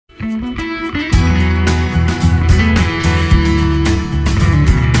Hey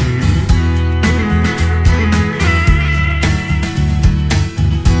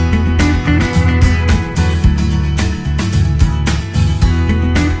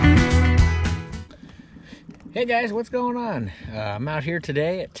guys, what's going on? I'm out here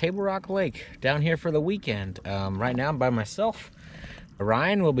today at Table Rock Lake, down here for the weekend. Right now I'm by myself.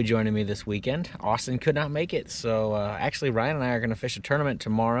 Ryan will be joining me this weekend. Austin could not make it, so actually Ryan and I are going to fish a tournament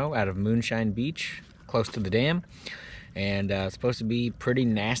tomorrow out of Moonshine Beach, close to the dam. And it's supposed to be pretty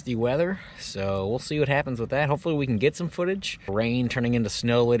nasty weather, so we'll see what happens with that. Hopefully we can get some footage. Rain turning into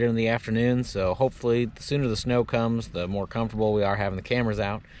snow later in the afternoon, so hopefully the sooner the snow comes, the more comfortable we are having the cameras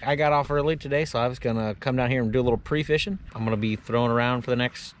out. I got off early today, so I was gonna come down here and do a little pre-fishing. I'm gonna be throwing around for the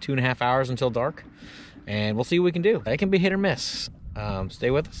next 2.5 hours until dark, and we'll see what we can do. It can be hit or miss. Stay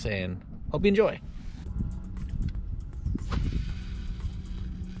with us and hope you enjoy.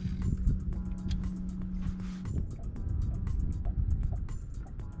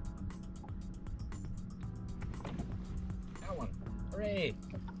 Hooray!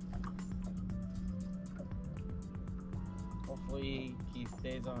 Hopefully he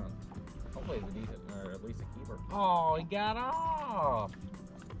stays on. Hopefully he's a decent, or at least a keeper. Oh, he got off!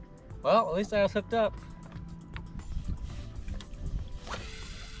 Well, at least I was hooked up.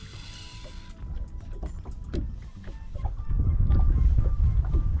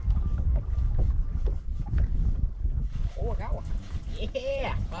 Oh, I got one.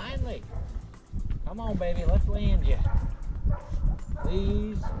 Yeah, finally. Come on, baby, let's land you.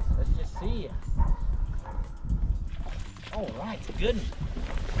 Please, let's just see you. All right, good.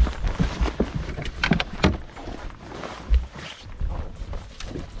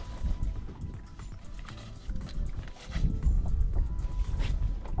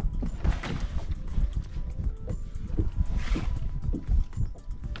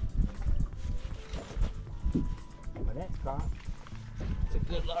 Well, that's caught. It's a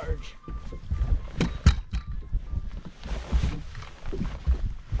good large.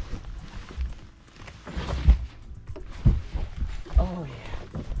 Oh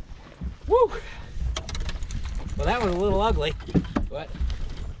yeah. Woo! Well, that was a little ugly, but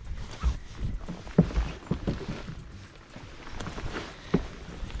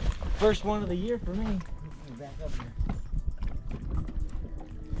first one of the year for me. Let me back up here.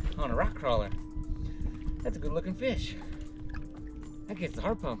 On a rock crawler. That's a good looking fish. That gets the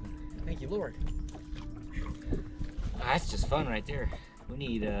heart pumping. Thank you, Lord. That's just fun right there. We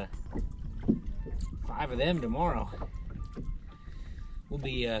need 5 of them tomorrow. We'll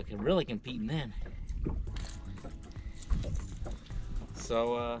be really competing then.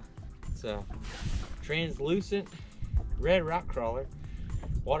 So it's a translucent red rock crawler.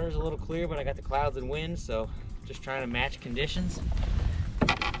 Water's a little clear, but I got the clouds and wind, so just trying to match conditions.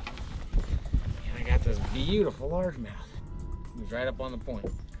 And I got this beautiful largemouth. He's right up on the point.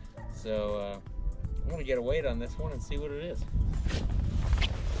 So I'm gonna get a weight on this one and see what it is.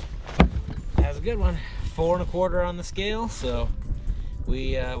 That's a good one. 4 1/4 on the scale, so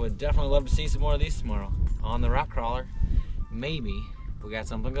we would definitely love to see some more of these tomorrow on the rock crawler. Maybe we got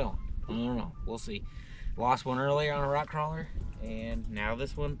something going. I don't know. We'll see. Lost one earlier on a rock crawler, and now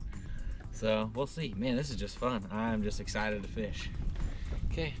this one. So we'll see. Man, this is just fun. I'm just excited to fish.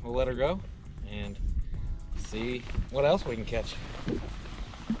 Okay, we'll let her go and see what else we can catch.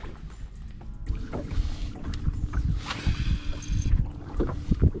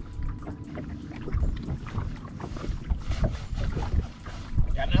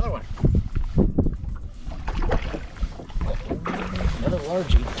 Another one. Another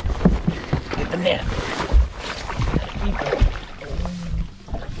largie. Get the net.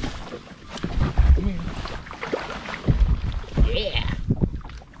 Come here. Yeah.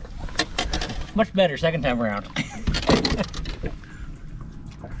 Much better second time around.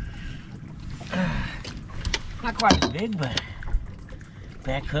 Not quite as big, but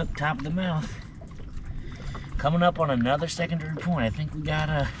back hook, top of the mouth. Coming up on another secondary point. I think we got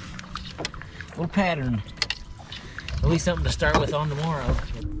a little pattern. At least something to start with on tomorrow.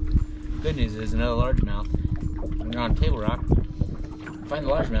 Good news is another largemouth. When you're on Table Rock, find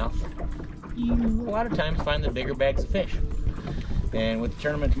the largemouth, you a lot of times find the bigger bags of fish. And with the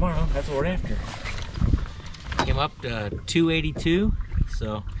tournament tomorrow, that's what we're after. Came up to 282,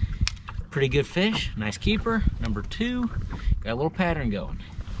 so pretty good fish. Nice keeper. Number 2, got a little pattern going.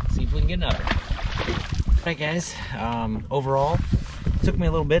 Let's see if we can get another. Alright guys, overall, it took me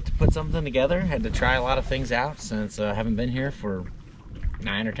a little bit to put something together. Had to try a lot of things out since I haven't been here for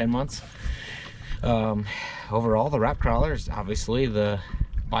 9 or 10 months. Overall, the rock crawler is obviously the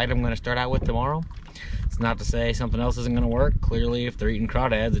bite I'm going to start out with tomorrow. It's not to say something else isn't going to work. Clearly, if they're eating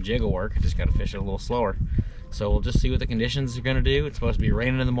crawdads, a jig will work. I just got to fish it a little slower. So we'll just see what the conditions are going to do. It's supposed to be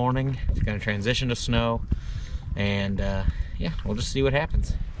raining in the morning. It's going to transition to snow. And yeah, we'll just see what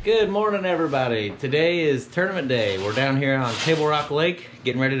happens. Good morning, everybody. Today is tournament day. We're down here on Table Rock Lake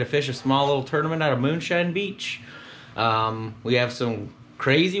getting ready to fish a small little tournament out of Moonshine Beach. We have some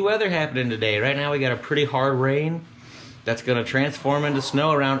crazy weather happening today. Right now we got a pretty hard rain that's going to transform into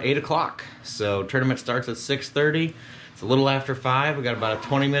snow around 8 o'clock. So tournament starts at 6:30. It's a little after 5. We got about a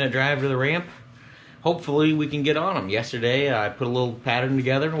 20-minute drive to the ramp. Hopefully we can get on them. Yesterday I put a little pattern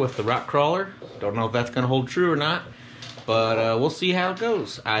together with the rock crawler. Don't know if that's going to hold true or not, but we'll see how it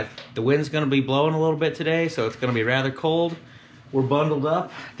goes. The wind's going to be blowing a little bit today, so it's going to be rather cold. We're bundled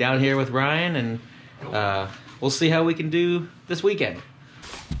up down here with Ryan, and we'll see how we can do this weekend.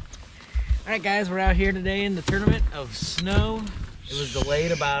 Alright guys, we're out here today in the tournament of snow. It was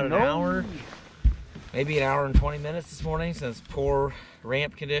delayed about an hour, maybe an hour and 20 minutes this morning since poor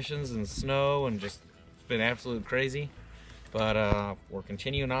ramp conditions and snow, and just it's been absolutely crazy. But we're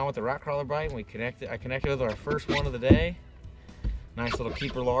continuing on with the rock crawler bite. I connected with our first one of the day. Nice little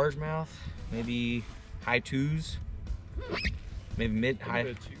keeper largemouth, maybe high twos, maybe mid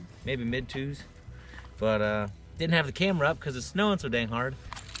twos. But didn't have the camera up because it's snowing so dang hard.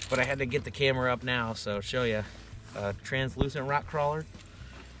 But I had to get the camera up now, so show you a translucent rock crawler.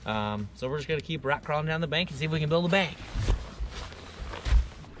 So we're just gonna keep rock crawling down the bank and see if we can build a bank.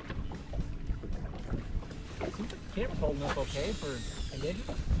 Seems like the camera's holding up okay for conditions.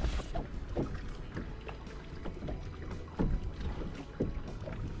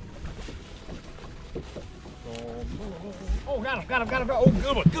 Oh, got him. Oh,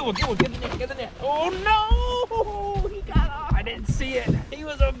 good one. Get the net. Oh no! He got off. I didn't see it. He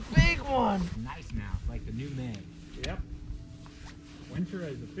was a big one. Nice mouth, like the new May. Yep. Winter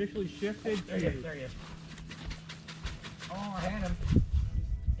has officially shifted. There he is. Oh, I had him.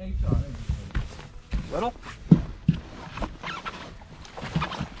 Hey, sorry. Little?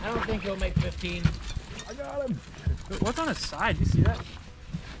 I don't think he'll make 15. I got him. What's on his side? You see that?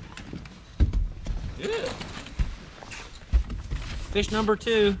 Good. Fish number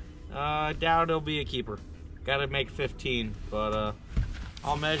 2. I doubt it'll be a keeper. Gotta make 15, but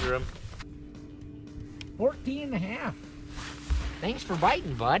I'll measure him. 14 and a half. Thanks for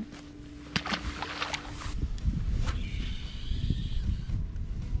biting, bud.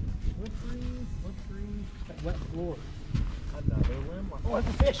 Slippery, wet floor. Another limb. Oh, that's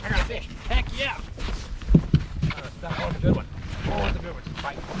a fish. I got a fish. Heck yeah. Oh, it's a good one. Oh, it's a good one.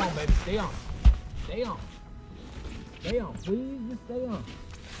 Bite. Come on, baby. Stay on. Stay on. Stay on. Please just stay on.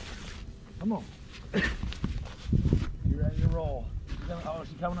 Come on. You ready to roll? Oh,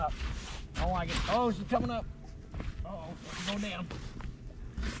 she's coming up. I don't like it. Oh, she's coming up. Uh-oh, she's going down.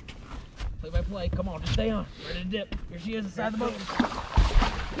 Play by play. Come on, just stay on. Ready to dip. Here she is inside the boat.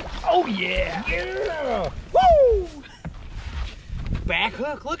 Oh, yeah. Yeah. Woo! Back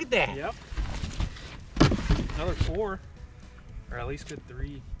hook. Look at that. Yep. Another 4. Or at least good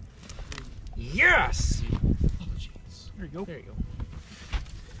 3. Yes! Oh, jeez. There you go. There you go.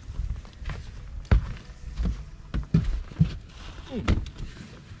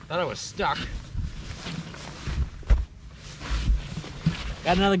 Thought I was stuck.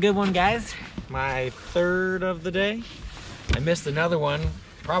 Got another good one, guys. My 3rd of the day. I missed another one,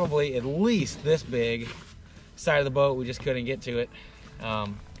 probably at least this big. Side of the boat, we just couldn't get to it.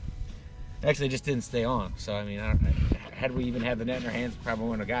 Actually, it just didn't stay on. So, I mean, had we even had the net in our hands, probably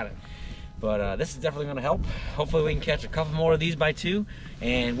wouldn't have got it. But this is definitely going to help. Hopefully we can catch a couple more of these by 2,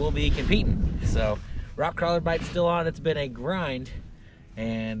 and we'll be competing. So, rock crawler bite's still on. It's been a grind,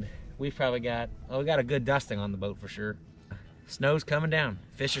 and we've probably got, oh, we got a good dusting on the boat for sure. Snow's coming down.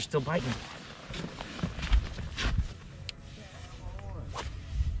 Fish are still biting.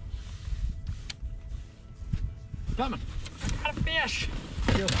 Coming. Got a fish.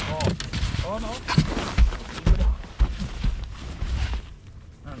 Oh no.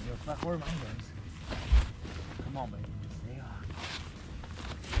 I don't give a fuck where mine goes. Come on, baby. Stay on.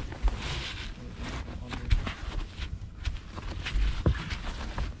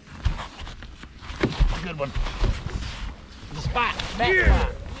 Good one. The spot. Back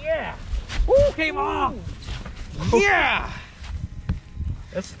spot. Yeah. Woo, came off. Yeah.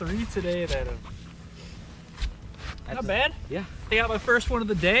 That's 3 today that have... Not That's bad. Yeah. I got my first one of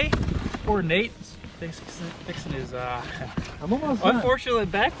the day. Poor Nate fixing his I'm almost done.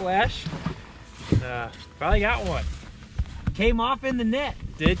 unfortunate backlash. Probably got one. Came off in the net.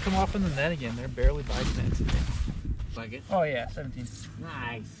 Did come off in the net again. They're barely biting it today. Like it? Oh yeah, 17.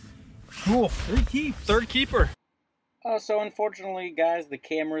 Nice. Cool. 3 keeps. 3rd keeper. So unfortunately, guys, the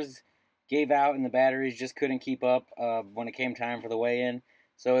camera's gave out and the batteries just couldn't keep up when it came time for the weigh-in.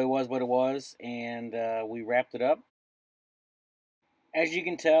 So it was what it was, and we wrapped it up. As you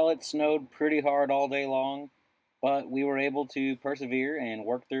can tell, it snowed pretty hard all day long, but we were able to persevere and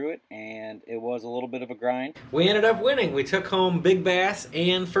work through it, and it was a little bit of a grind. We ended up winning. We took home big bass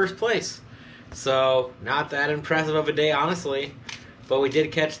and first place. So not that impressive of a day, honestly, but we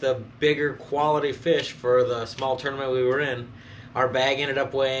did catch the bigger quality fish for the small tournament we were in. Our bag ended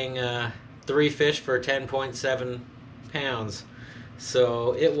up weighing 3 fish for 10.7 pounds.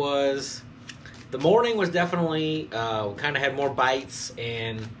 So it was, the morning was definitely, kind of had more bites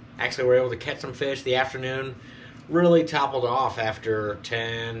and actually were able to catch some fish. The afternoon really toppled off after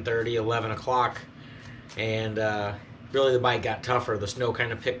 10:30, 11 o'clock. And really the bite got tougher. The snow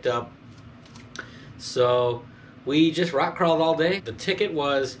kind of picked up. So we just rock crawled all day. The ticket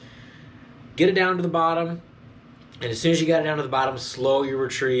was get it down to the bottom, and as soon as you got it down to the bottom, slow your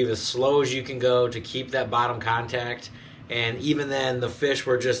retrieve as slow as you can go to keep that bottom contact. And even then, the fish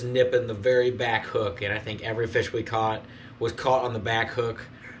were just nipping the very back hook, and I think every fish we caught was caught on the back hook.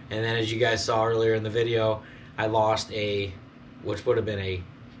 And then as you guys saw earlier in the video, I lost a, which would have been a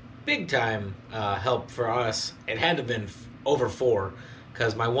big time help for us. It had to have been over 4,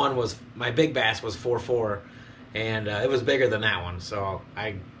 because my big bass was 4.4, and it was bigger than that one, so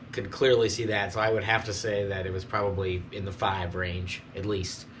I could clearly see that. So I would have to say that it was probably in the 5 range at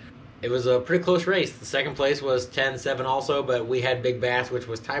least. It was a pretty close race. The second place was 10-7 also, but we had big bass, which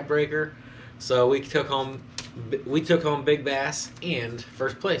was tiebreaker. So we took home big bass and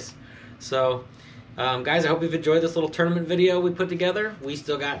first place. So guys, I hope you've enjoyed this little tournament video we put together. We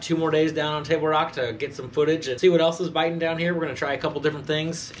still got 2 more days down on Table Rock to get some footage and see what else is biting down here. We're going to try a couple different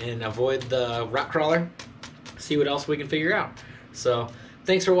things and avoid the rock crawler. See what else we can figure out. So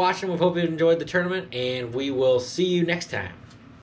thanks for watching. We hope you enjoyed the tournament, and we will see you next time.